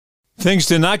Things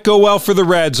did not go well for the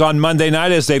Reds on Monday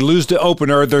night as they lose the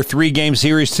opener of their three-game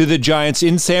series to the Giants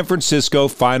in San Francisco.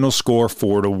 Final score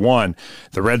 4-1.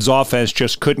 The Reds offense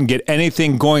just couldn't get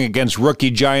anything going against rookie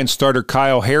Giants starter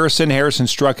Kyle Harrison. Harrison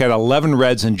struck out 11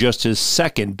 Reds in just his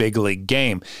second big league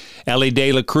game. Elly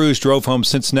De La Cruz drove home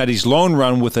Cincinnati's lone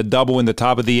run with a double in the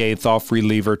top of the eighth off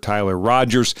reliever Tyler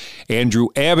Rogers. Andrew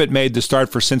Abbott made the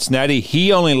start for Cincinnati.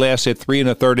 He only lasted 3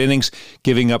 1/3 innings,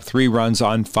 giving up 3 runs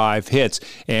on 5 hits.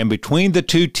 And between the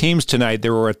two teams tonight,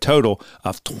 there were a total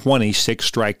of 26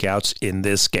 strikeouts in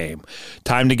this game.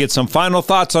 Time to get some final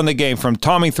thoughts on the game from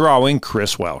Tommy Thrall and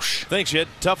Chris Welsh. Thanks, Ed.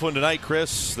 Tough one tonight,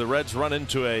 Chris. The Reds run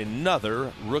into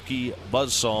another rookie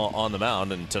buzzsaw on the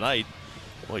mound. And tonight,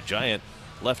 boy, Giant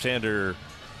left-hander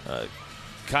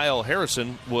Kyle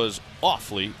Harrison was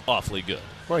awfully good.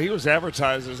 Well, he was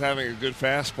advertised as having a good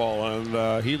fastball,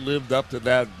 and he lived up to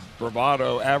that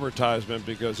bravado advertisement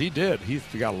because he did. He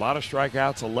got a lot of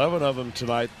strikeouts, 11 of them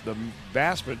tonight. The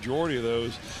vast majority of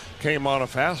those came on a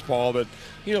fastball that,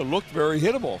 looked very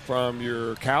hittable from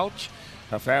your couch.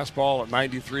 A fastball at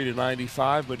 93 to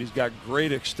 95, but he's got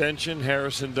great extension,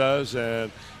 Harrison does, and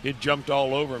it jumped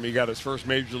all over him. He got his first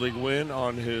Major League win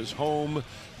on his home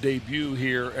debut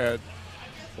here at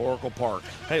Oracle Park.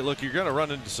 Hey, look, you're going to run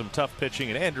into some tough pitching,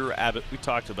 and Andrew Abbott, we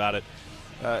talked about it.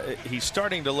 He's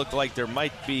starting to look like there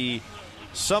might be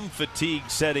some fatigue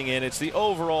setting in. It's the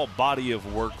overall body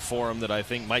of work for him that I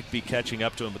think might be catching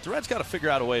up to him. But the Reds got to figure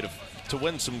out a way to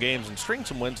win some games and string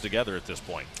some wins together at this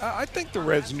point. I think the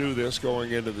Reds knew this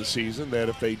going into the season, that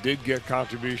if they did get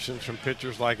contributions from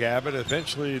pitchers like Abbott,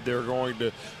 eventually they're going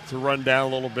to run down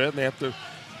a little bit, and they have to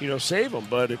save them.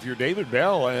 But if you're David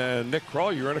Bell and Nick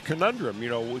Krall, you're in a conundrum.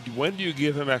 When do you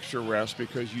give him extra rest?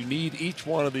 Because you need each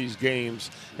one of these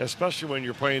games, especially when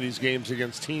you're playing these games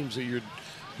against teams that you're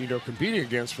competing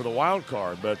against for the wild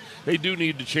card. But they do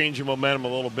need to change the momentum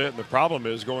a little bit. And the problem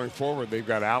is going forward, they've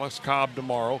got Alex Cobb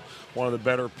tomorrow, one of the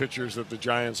better pitchers that the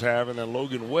Giants have, and then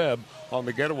Logan Webb on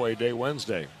the getaway day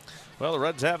Wednesday. Well, the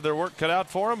Reds have their work cut out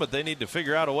for them, but they need to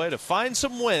figure out a way to find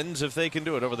some wins if they can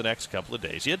do it over the next couple of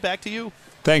days. Yet back to you.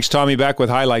 Thanks, Tommy. Back with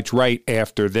highlights right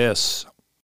after this.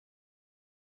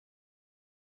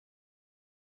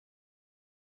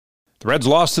 The Reds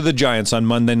lost to the Giants on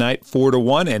Monday night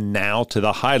 4-1, and now to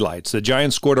the highlights. The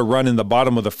Giants scored a run in the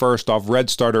bottom of the first off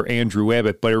Red starter Andrew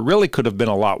Abbott, but it really could have been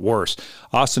a lot worse.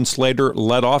 Austin Slater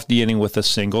led off the inning with a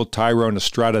single. Tyrone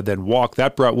Estrada then walked.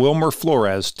 That brought Wilmer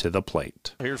Flores to the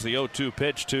plate. Here's the 0-2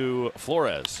 pitch to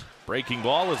Flores. Breaking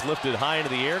ball is lifted high into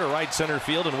the air to right center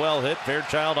field and well hit.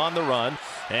 Fairchild on the run,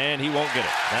 and he won't get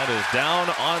it. That is down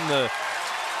on the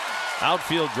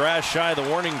outfield grass shy of the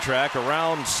warning track.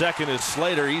 Around second is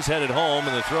Slater. He's headed home,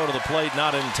 and the throw to the plate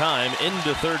not in time.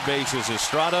 Into third base is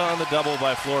Estrada on the double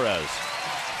by Flores.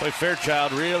 Boy,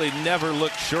 Fairchild really never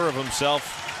looked sure of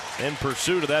himself in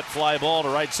pursuit of that fly ball to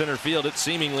right center field. It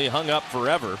seemingly hung up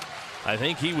forever. I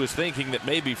think he was thinking that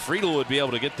maybe Friedl would be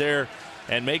able to get there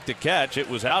and make the catch. It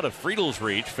was out of Friedel's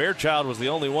reach. Fairchild was the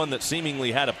only one that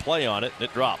seemingly had a play on it, and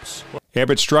it drops.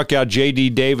 Abbott struck out J.D.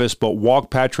 Davis, but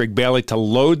walked Patrick Bailey to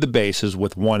load the bases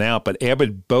with 1 out. But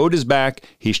Abbott bowed his back.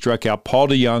 He struck out Paul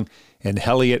DeJong and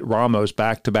Heliot Ramos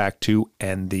back-to-back to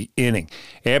end the inning.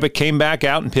 Abbott came back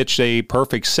out and pitched a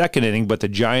perfect second inning, but the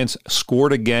Giants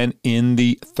scored again in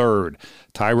the third.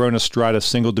 Tyrone Estrada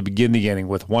singled to begin the inning.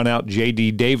 With 1 out,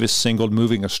 J.D. Davis singled,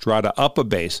 moving Estrada up a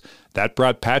base. That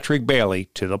brought Patrick Bailey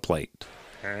to the plate.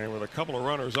 And with a couple of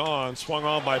runners on, swung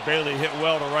on by Bailey, hit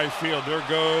well to right field. There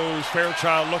goes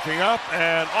Fairchild looking up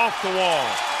and off the wall.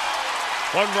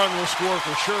 1 run will score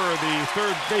for sure. The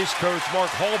third base coach, Mark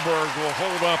Hallberg, will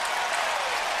hold up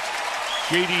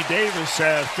J.D. Davis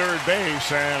at third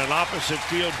base, and an opposite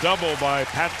field double by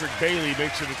Patrick Bailey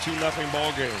makes it a 2-0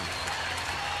 ball game.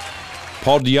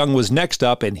 Paul DeJong was next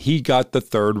up, and he got the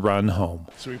third run home.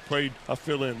 So he played a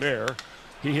fill-in there.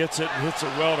 He hits it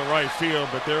well to right field,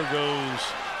 but there goes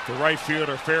the right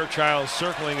fielder Fairchild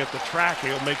circling at the track.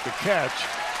 He'll make the catch,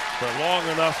 but long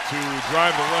enough to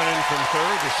drive the run in from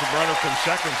third. The runner from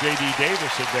second, J.D.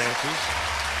 Davis, advances,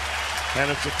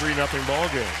 and it's a 3-0 ball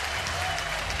game.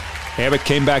 Abbott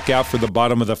came back out for the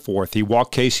bottom of the fourth. He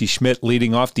walked Casey Schmidt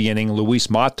leading off the inning. Luis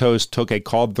Matos took a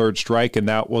called third strike, and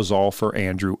that was all for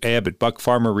Andrew Abbott. Buck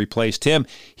Farmer replaced him.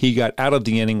 He got out of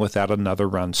the inning without another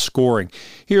run scoring.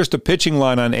 Here's the pitching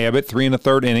line on Abbott. 3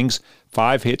 1/3 innings,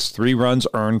 5 hits, 3 runs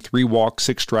earned, 3 walks,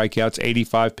 6 strikeouts,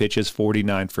 85 pitches,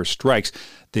 49 for strikes.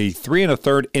 The 3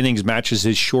 1/3 innings matches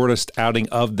his shortest outing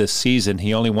of the season.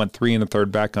 He only went 3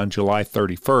 1/3 back on July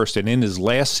 31st, and in his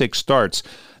last 6 starts,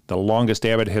 The longest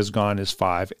Abbott has gone is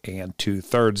 5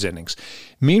 2/3 innings.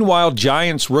 Meanwhile,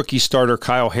 Giants rookie starter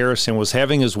Kyle Harrison was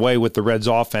having his way with the Reds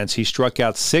offense. He struck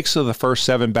out 6 of the first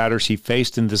 7 batters he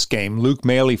faced in this game. Luke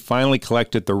Maile finally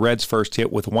collected the Reds' first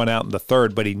hit with 1 out in the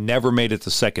 3rd, but he never made it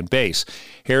to second base.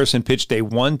 Harrison pitched a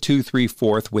 1-2-3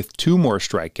 4th with 2 more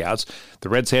strikeouts. The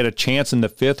Reds had a chance in the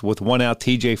 5th with 1 out.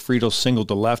 TJ Friedl singled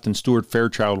to left and Stuart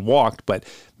Fairchild walked, but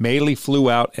Maile flew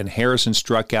out and Harrison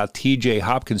struck out TJ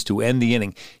Hopkins to end the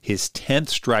inning, his 10th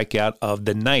strikeout of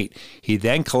the night. He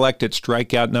then collected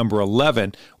strikeout number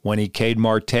 11 when he K'd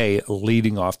Marte,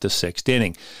 leading off the 6th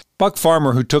inning. Buck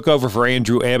Farmer, who took over for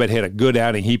Andrew Abbott, had a good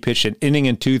outing. He pitched an inning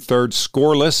and 2/3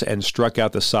 scoreless and struck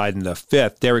out the side in the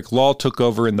 5th. Derek Law took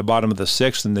over in the bottom of the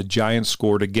 6th, and the Giants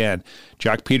scored again.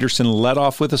 Jock Peterson led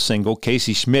off with a single.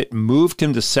 Casey Schmidt moved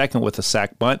him to second with a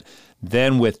sac bunt.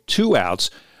 Then with 2 outs,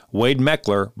 Wade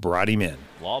Meckler brought him in.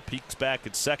 Law peeks back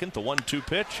at second. The 1-2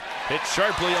 pitch. Hit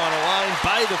sharply on a line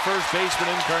by the first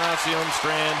baseman, Encarnacion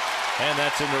Strand, and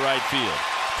that's into right field.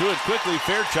 To it quickly,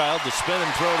 Fairchild. The spin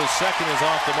and throw to second is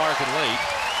off the mark and late.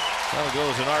 Now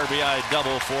goes an RBI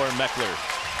double for Meckler.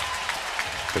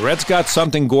 The Reds got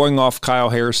something going off Kyle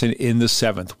Harrison in the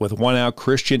 7th. With 1 out,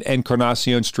 Christian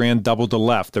Encarnacion Strand doubled to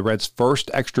left. The Reds' first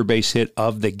extra base hit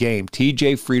of the game.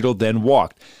 TJ Friedl then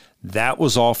walked. That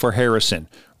was all for Harrison.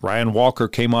 Ryan Walker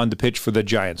came on to pitch for the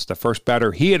Giants. The first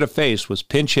batter he had to face was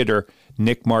pinch hitter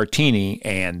Nick Martini,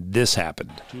 and this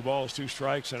happened. 2 balls, 2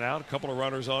 strikes, and out. A couple of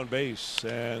runners on base,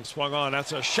 and swung on.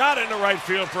 That's a shot into right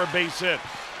field for a base hit.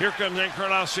 Here comes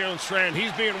Encarnacion Strand.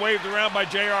 He's being waved around by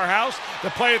J.R. House.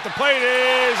 The play at the plate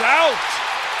is out.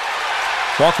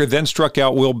 Walker then struck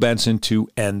out Will Benson to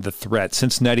end the threat.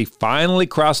 Cincinnati finally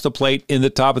crossed the plate in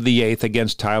the top of the 8th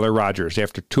against Tyler Rogers.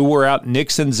 After 2 were out, Nick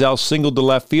Senzel singled to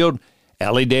left field.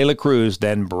 Ellie De La Cruz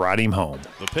then brought him home.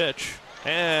 The pitch,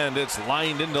 and it's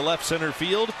lined into left center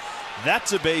field.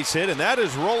 That's a base hit, and that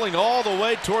is rolling all the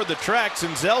way toward the track.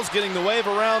 Senzel's getting the wave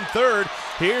around third.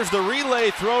 Here's the relay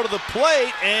throw to the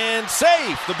plate, and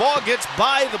safe. The ball gets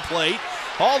by the plate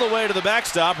all the way to the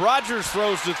backstop. Rogers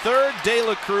throws to third. De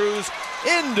La Cruz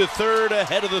into third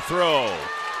ahead of the throw.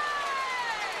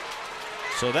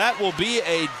 So that will be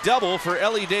a double for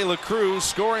Ellie De La Cruz,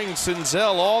 scoring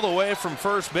Senzel all the way from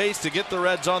first base to get the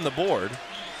Reds on the board.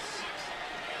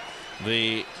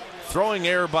 The throwing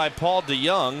error by Paul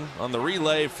DeYoung on the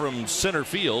relay from center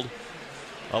field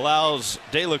allows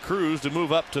De La Cruz to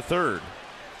move up to third.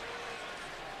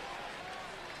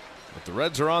 But the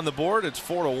Reds are on the board. It's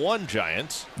 4-1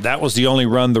 Giants. That was the only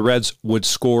run the Reds would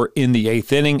score in the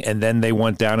 8th inning, and then they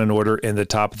went down in order in the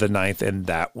top of the 9th, and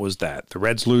that was that. The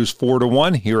Reds lose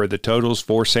 4-1. Here are the totals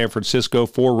for San Francisco: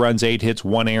 4 runs, 8 hits,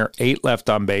 1 error, 8 left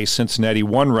on base. Cincinnati,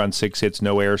 1 run, 6 hits,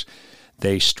 no errors.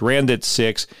 They stranded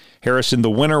 6. Harrison the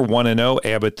winner, 1-0.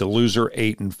 Abbott the loser,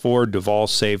 8-4. Duvall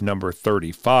save number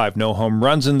 35. No home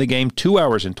runs in the game, 2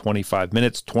 hours and 25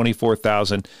 minutes,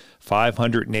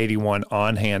 24,581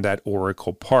 on hand at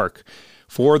Oracle Park.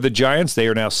 For the Giants, they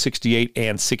are now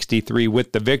 68-63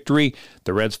 with the victory.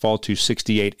 The Reds fall to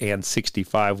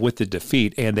 68-65 with the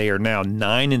defeat, and they are now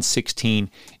 9-16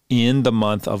 in the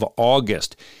month of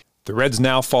August. The Reds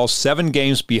now fall 7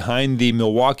 games behind the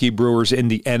Milwaukee Brewers in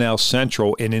the NL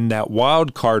Central, and in that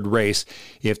wild card race,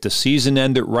 if the season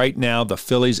ended right now, the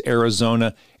Phillies,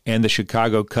 Arizona, and the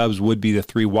Chicago Cubs would be the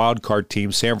 3 wild card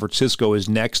teams. San Francisco is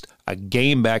next, a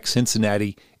game back.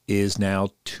 Cincinnati is now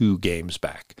 2 games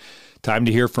back. Time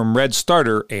to hear from Red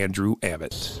starter Andrew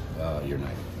Abbott. Your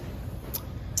night.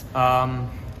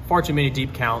 Far too many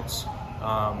deep counts.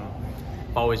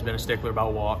 I've always been a stickler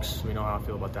about walks. We know how I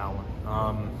feel about that one.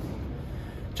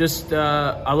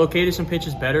 I located some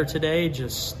pitches better today.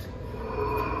 Just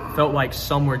felt like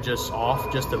some were just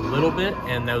off just a little bit,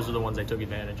 and those are the ones I took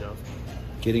advantage of.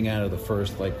 Getting out of the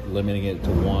first, limiting it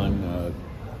to 1,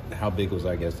 how big was,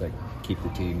 I guess, that keep the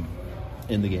team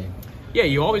in the game? Yeah,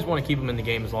 you always want to keep them in the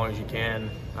game as long as you can.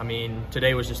 I mean,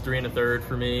 today was just 3 1/3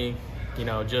 for me.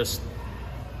 Just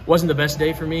wasn't the best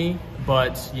day for me,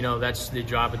 but that's the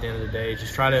job at the end of the day.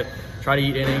 Just try to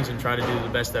eat innings and try to do the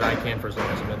best that I can for as long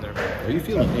as I've been there. Are you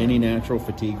feeling any natural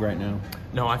fatigue right now?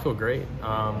 No, I feel great.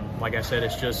 Like I said,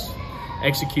 it's just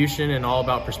execution and all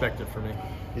about perspective for me.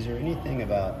 Is there anything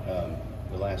about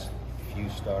the last few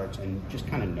starts and just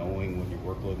kind of knowing what your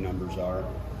workload numbers are,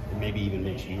 that maybe even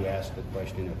makes you ask the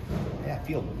question of, I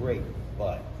feel great,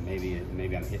 but maybe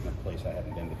I'm hitting a place I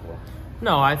haven't been before?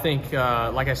 No, I think,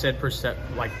 like I said,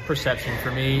 perception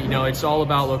for me. It's all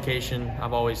about location.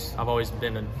 I've always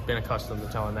been accustomed to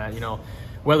telling that.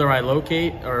 Whether I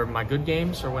locate or my good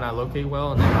games or when I locate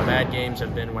well, and then my bad games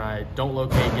have been when I don't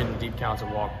locate, getting deep counts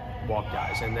and walk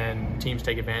guys, and then teams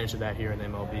take advantage of that here in the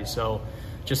MLB. So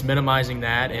just minimizing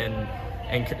that and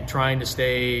trying to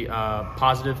stay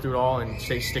positive through it all and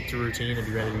stick to routine and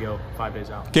be ready to go 5 days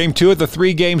out. Game 2 of the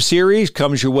 3-game series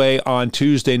comes your way on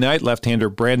Tuesday night. Left-hander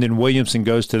Brandon Williamson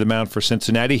goes to the mound for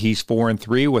Cincinnati. He's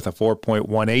 4-3 with a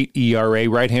 4.18 ERA.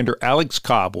 Right-hander Alex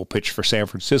Cobb will pitch for San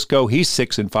Francisco. He's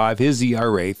 6-5. His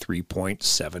ERA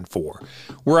 3.74.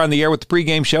 We're on the air with the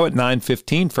pregame show at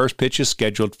 9:15. First pitch is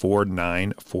scheduled for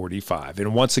 9:45.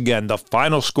 And once again, the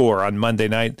final score on Monday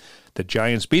night, the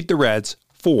Giants beat the Reds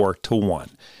 4-1.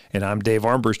 And I'm Dave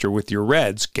Armbruster with your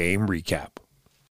Reds game recap.